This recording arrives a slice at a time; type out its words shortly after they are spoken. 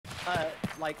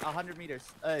Like 100 meters,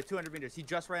 200 meters. He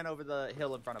just ran over the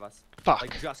hill in front of us. Fuck.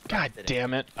 Like, just God it.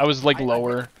 damn it. I was like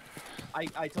lower. I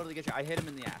totally get you. I hit him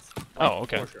in the ass. Like, oh,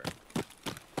 okay. For sure.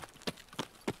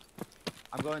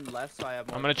 I'm going left, so I have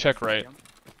more. I'm gonna check right.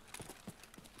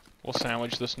 We'll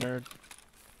sandwich this nerd.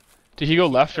 Did he go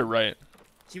left or right?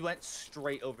 He went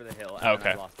straight over the hill, and okay.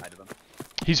 then I lost sight of him.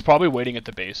 He's probably waiting at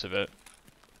the base of it.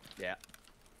 Yeah.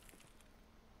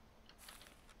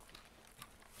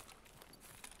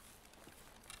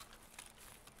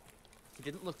 He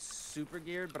didn't look super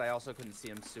geared, but I also couldn't see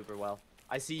him super well.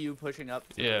 I see you pushing up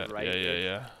to the right.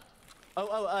 Yeah.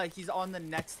 Oh, he's on the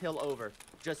next hill over.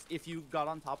 Just if you got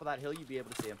on top of that hill, you'd be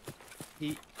able to see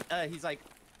him. He's like,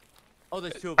 oh,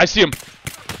 there's two of them. I see him.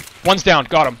 One's down.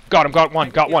 Got him. Got one.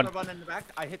 Got one. In the back.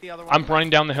 I hit the other one. I'm running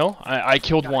down the hill. I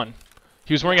killed one.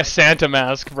 He was wearing a Santa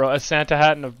mask, bro. A Santa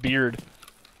hat and a beard.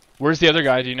 Where's the other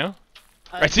guy? Do you know?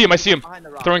 I see him.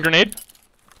 Throwing grenade.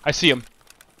 I see him.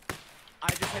 I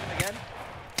just hit him again.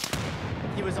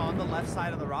 He was on the left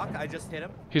side of the rock. I just hit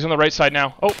him. He's on the right side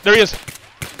now. Oh, there he is.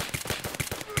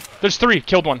 There's three.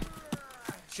 Killed one.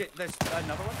 Shit, there's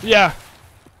another one? Yeah.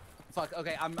 Fuck,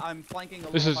 okay, I'm flanking a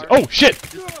little This is... hard. Oh, shit!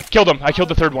 Killed him. I killed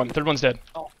the third one. Third one's dead.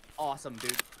 Oh, awesome,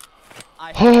 dude.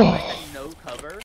 I had no cover.